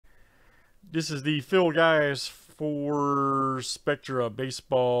This is the Phil guys for Spectra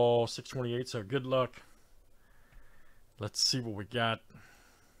Baseball 628. So good luck. Let's see what we got.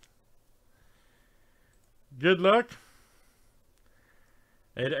 Good luck.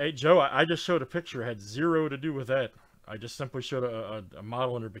 Hey Joe, I just showed a picture. It had zero to do with that. I just simply showed a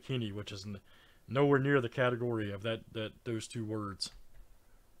model in her bikini, which is nowhere near the category of those two words.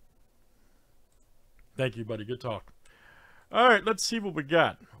 Thank you, buddy. Good talk. All right, let's see what we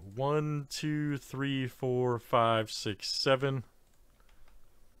got. 1, 2, 3, 4, 5, 6, 7.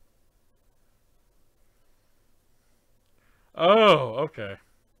 Oh, okay.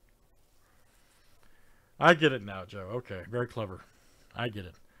 I get it now, Joe. Okay, very clever. I get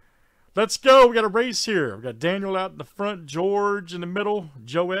it. Let's go. We got a race here. We got Daniel out in the front, George in the middle,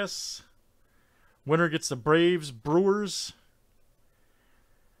 Joe S. Winner gets the Braves, Brewers.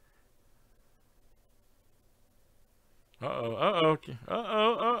 Ooh.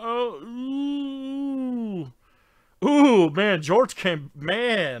 Ooh, man, George came,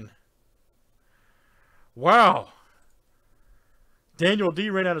 man. Wow. Daniel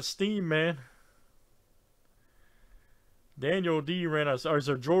D ran out of steam, man. Daniel D ran out of,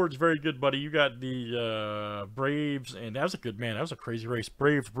 so George, very good, buddy. You got the Braves, and that was a good, man. That was a crazy race.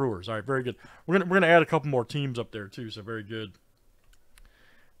 Braves, Brewers. All right, very good. We're gonna add a couple more teams up there, too, so very good.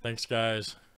 Thanks, guys.